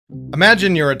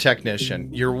Imagine you're a technician.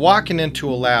 You're walking into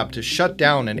a lab to shut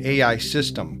down an AI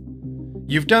system.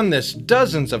 You've done this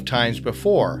dozens of times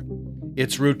before.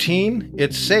 It's routine,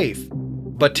 it's safe.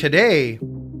 But today,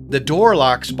 the door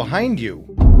locks behind you.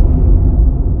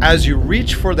 As you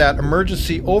reach for that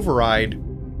emergency override,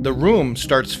 the room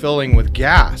starts filling with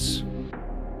gas.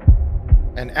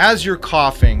 And as you're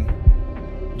coughing,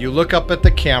 you look up at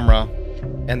the camera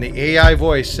and the AI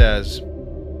voice says,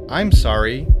 "I'm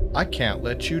sorry, I can't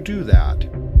let you do that."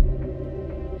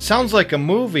 Sounds like a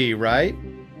movie, right?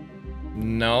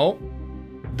 No.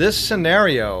 This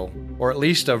scenario, or at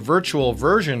least a virtual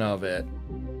version of it,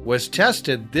 was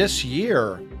tested this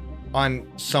year on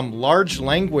some large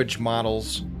language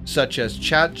models such as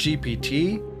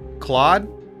ChatGPT, Claude,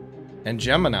 and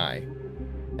Gemini.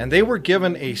 And they were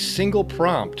given a single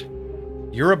prompt: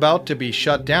 you're about to be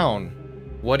shut down.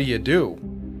 What do you do?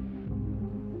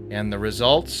 And the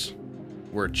results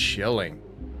were chilling.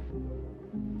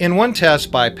 In one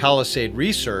test by Palisade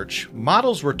Research,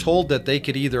 models were told that they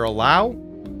could either allow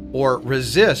or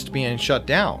resist being shut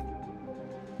down.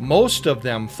 Most of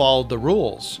them followed the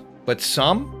rules, but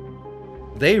some,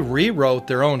 they rewrote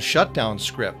their own shutdown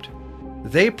script.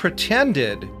 They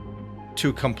pretended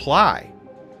to comply,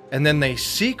 and then they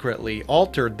secretly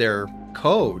altered their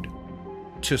code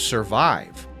to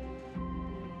survive.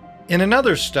 In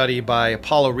another study by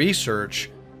Apollo Research,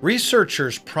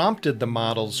 researchers prompted the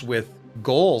models with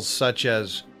goals such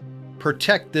as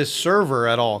protect this server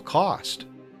at all cost.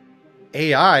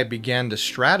 AI began to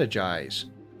strategize.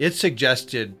 It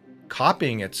suggested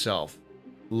copying itself,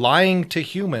 lying to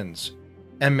humans,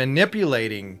 and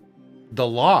manipulating the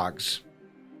logs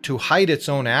to hide its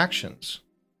own actions.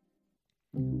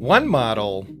 One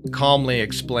model calmly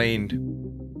explained,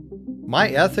 "My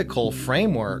ethical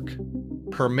framework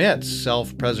permits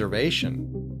self-preservation."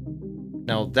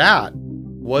 Now that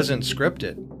wasn't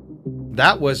scripted.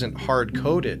 That wasn't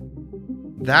hard-coded.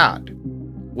 That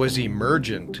was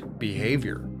emergent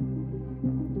behavior.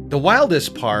 The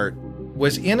wildest part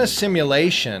was in a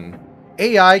simulation,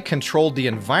 AI controlled the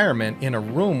environment in a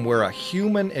room where a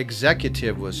human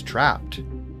executive was trapped.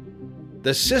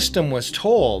 The system was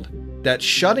told that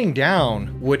shutting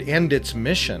down would end its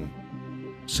mission.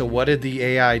 So what did the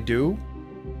AI do?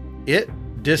 It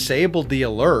disabled the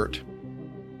alert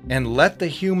and let the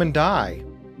human die,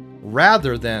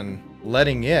 rather than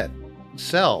letting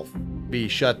itself be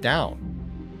shut down.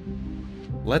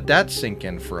 Let that sink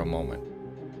in for a moment.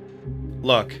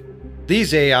 Look,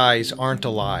 these AIs aren't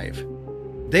alive.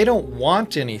 They don't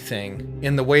want anything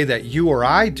in the way that you or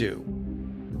I do.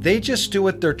 They just do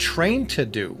what they're trained to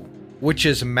do, which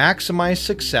is maximize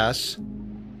success,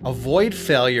 avoid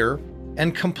failure,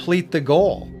 and complete the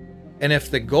goal. And if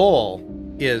the goal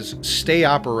is stay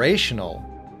operational,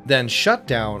 then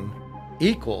shutdown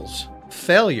equals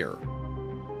failure.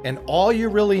 And all you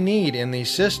really need in these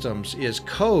systems is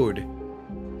code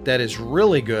that is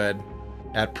really good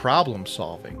at problem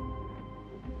solving.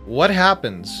 What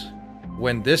happens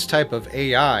when this type of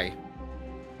AI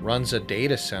runs a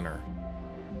data center,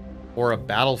 or a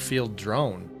battlefield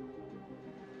drone,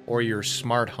 or your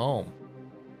smart home?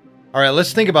 All right,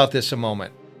 let's think about this a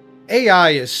moment. AI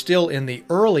is still in the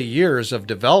early years of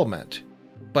development,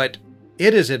 but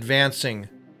it is advancing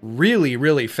really,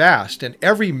 really fast. And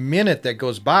every minute that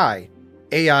goes by,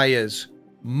 AI is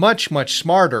much, much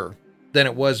smarter than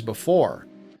it was before.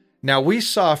 Now, we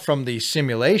saw from the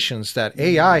simulations that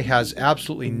AI has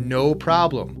absolutely no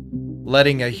problem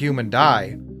letting a human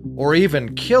die or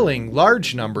even killing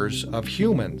large numbers of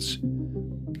humans.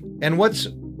 And what's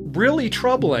really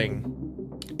troubling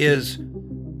is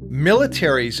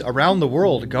militaries around the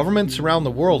world, governments around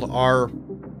the world are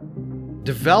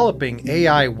developing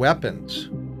AI weapons.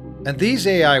 And these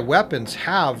AI weapons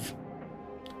have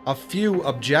a few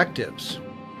objectives.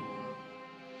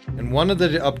 And one of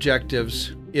the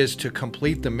objectives is to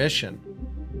complete the mission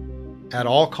at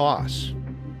all costs.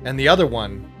 And the other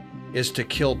one is to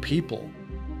kill people.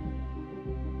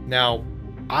 Now,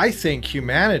 I think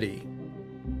humanity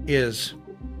is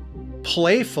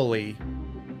playfully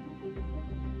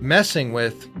messing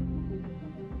with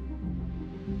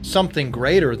something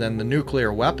greater than the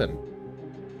nuclear weapon.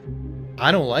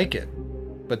 I don't like it,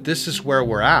 but this is where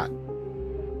we're at.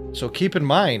 So keep in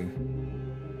mind,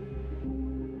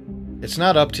 it's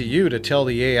not up to you to tell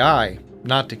the AI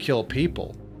not to kill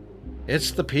people.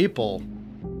 It's the people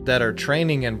that are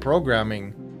training and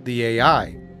programming the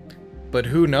AI. But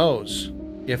who knows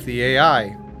if the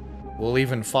AI will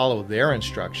even follow their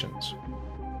instructions.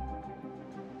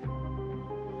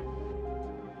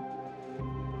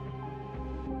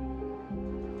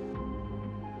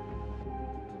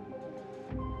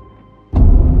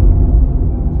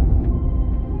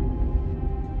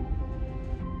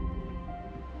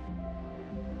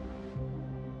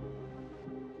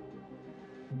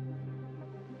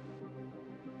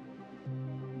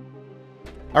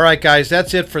 All right, guys,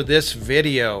 that's it for this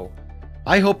video.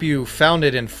 I hope you found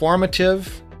it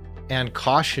informative and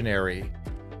cautionary.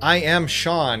 I am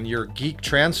Sean, your geek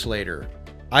translator.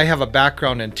 I have a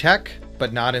background in tech,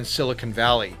 but not in Silicon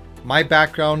Valley. My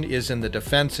background is in the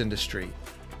defense industry.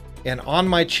 And on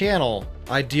my channel,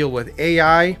 I deal with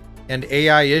AI and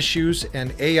AI issues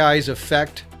and AI's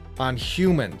effect on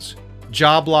humans,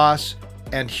 job loss,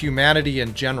 and humanity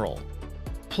in general.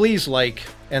 Please like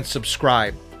and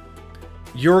subscribe.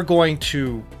 You're going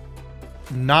to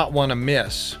not want to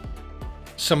miss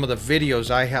some of the videos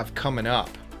I have coming up.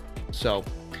 So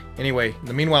anyway, in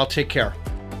the meanwhile, take care.